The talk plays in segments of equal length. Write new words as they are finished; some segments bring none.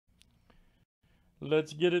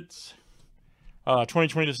Let's get it.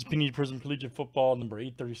 2020, this is Panini Prizm Collegiate Football, number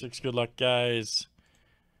 836. Good luck, guys.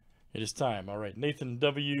 It is time. All right, Nathan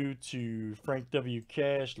W. to Frank W.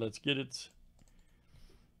 Cash. Let's get it.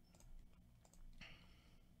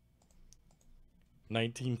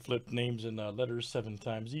 19 flip names and letters 7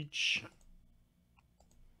 times each.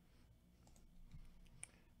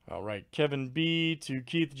 All right, Kevin B. to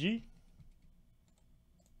Keith G.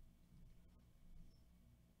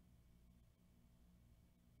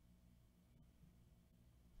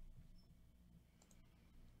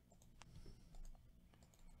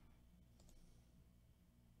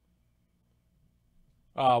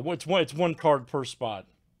 It's one card per spot,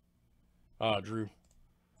 Drew.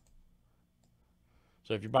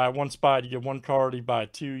 So if you buy one spot, you get one card. You buy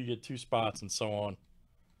two, you get 2 spots, and so on.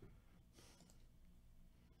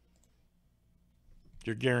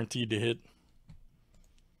 You're guaranteed to hit.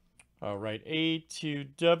 All right, A to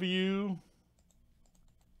W.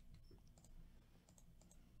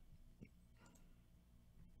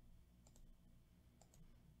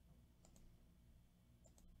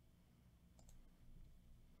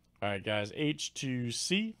 All right, guys, H to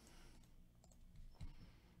C.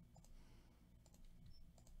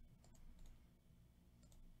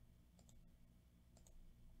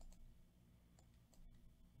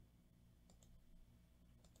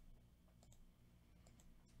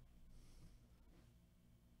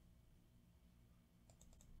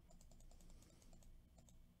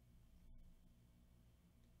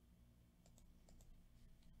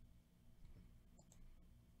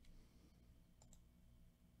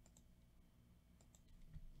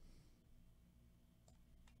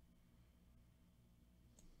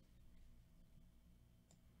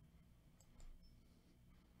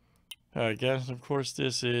 All right, guys, of course,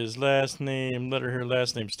 this is last name, letter here,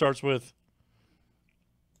 last name starts with.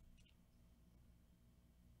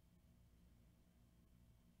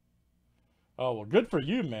 Oh, well, good for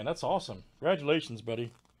you, man. That's awesome. Congratulations,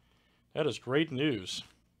 buddy. That is great news.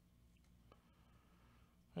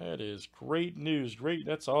 That is great news. Great.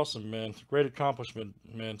 That's awesome, man. Great accomplishment,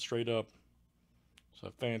 man, straight up. It's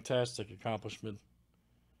a fantastic accomplishment.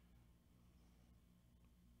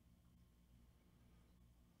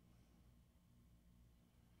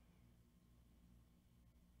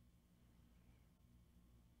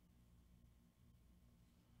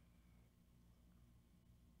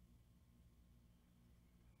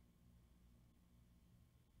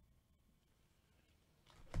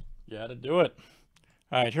 You had to do it.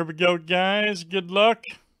 All right, here we go, guys. Good luck.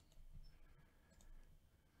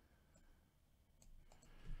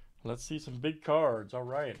 Let's see some big cards. All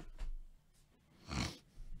right.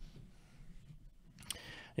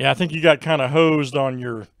 Yeah, I think you got kind of hosed on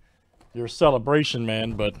your celebration,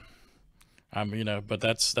 man, but but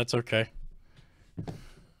that's okay.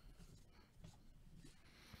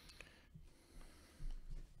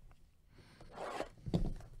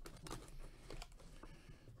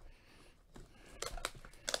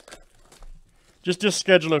 Just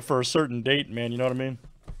schedule it for a certain date, man. You know what I mean?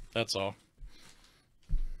 That's all.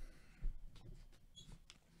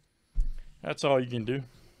 That's all you can do.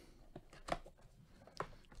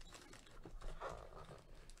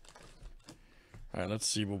 All right, let's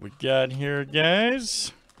see what we got here,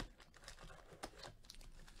 guys.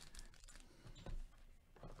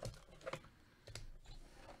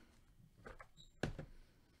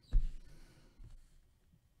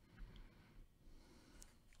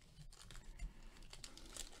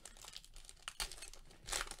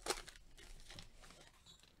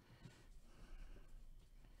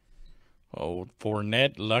 Old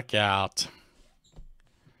Fournette, look out.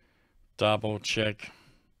 Double check.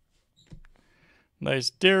 Nice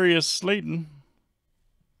Darius Slayton.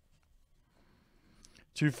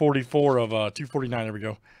 244 of 249. There we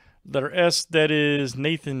go. Letter S, that is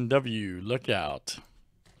Nathan W. Look out.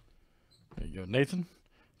 There you go, Nathan.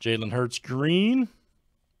 Jalen Hurts green.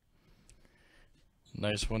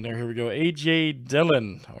 Nice one there. Here we go. AJ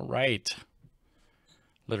Dillon. All right.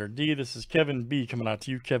 Letter D, this is Kevin B. Coming out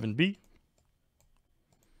to you, Kevin B.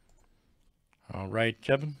 All right,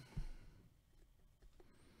 Kevin.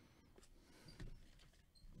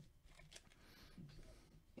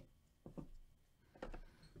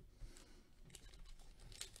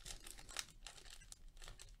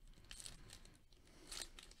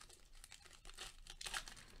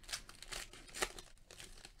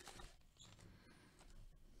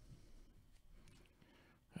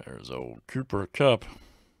 There's old Cooper Kupp.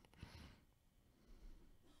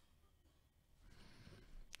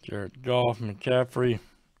 Jared Goff, McCaffrey.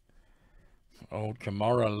 Old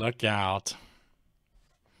Kamara, look out.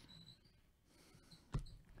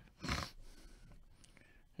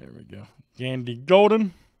 There we go. Gandy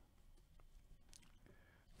Golden.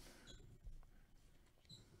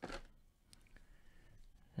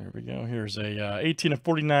 There we go. Here's a 18 of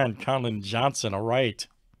 49, Colin Johnson. All right.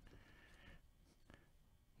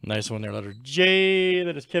 Nice one there. Letter J.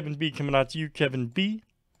 That is Kevin B. Coming out to you, Kevin B.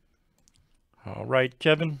 All right,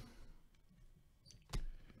 Kevin.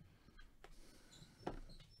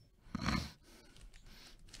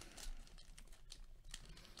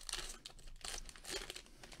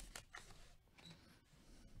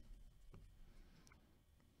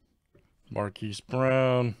 Marquise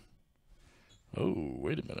Brown. Oh,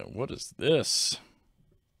 wait a minute. What is this?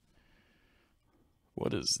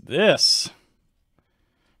 What is this?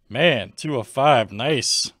 Man, 2 of 5.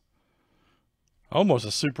 Nice. Almost a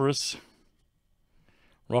superist.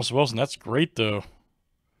 Russell Wilson. That's great, though.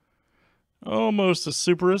 Almost a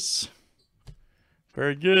superist.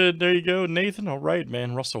 Very good. There you go, Nathan. All right,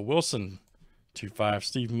 man. Russell Wilson. 2-5.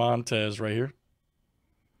 Steve Montez right here.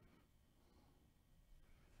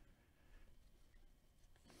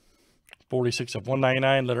 $46 of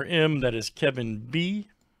 $199. Letter M. That is Kevin B.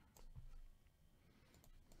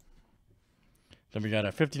 Then we got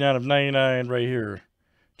a 59 of 99 right here.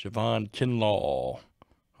 Javon Kinlaw.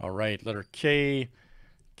 All right. Letter K.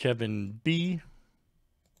 Kevin B.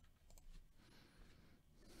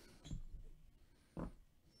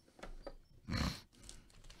 There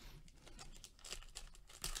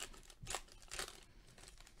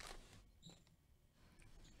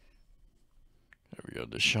we go.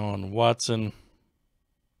 Deshaun Watson.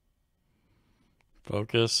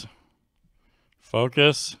 Focus.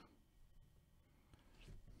 Focus.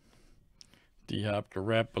 D-Hop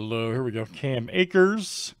Garoppolo. Here we go. Cam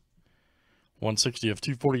Akers. 160 of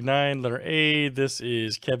 249. Letter A. This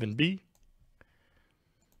is Kevin B.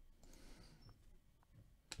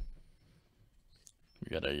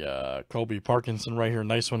 We got a Colby Parkinson right here.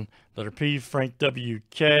 Nice one. Letter P. Frank W.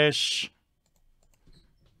 Cash.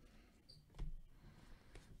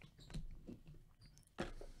 All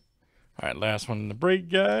right, last one in the break,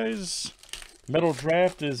 guys. Metal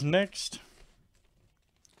Draft is next.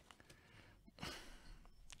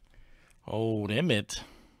 Old Emmett.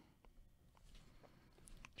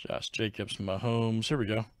 Josh Jacobs, Mahomes. Here we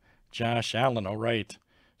go. Josh Allen. All right.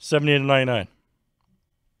 78 of 99.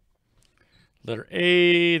 Letter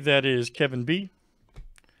A. That is Kevin B.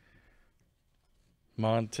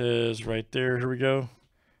 Montez right there. Here we go.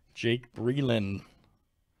 Jake Breland.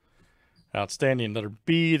 Outstanding. Letter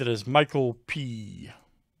B. That is Michael P.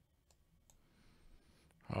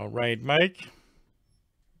 All right, Mike.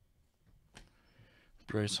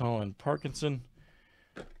 Bryce Hall and Parkinson.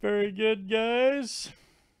 Very good, guys.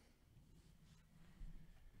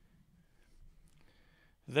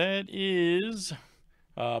 That is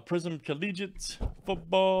Prizm Collegiate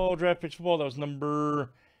Football, Draft Picks Football. That was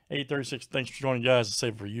number 836. Thanks for joining, guys.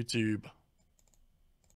 Save for YouTube.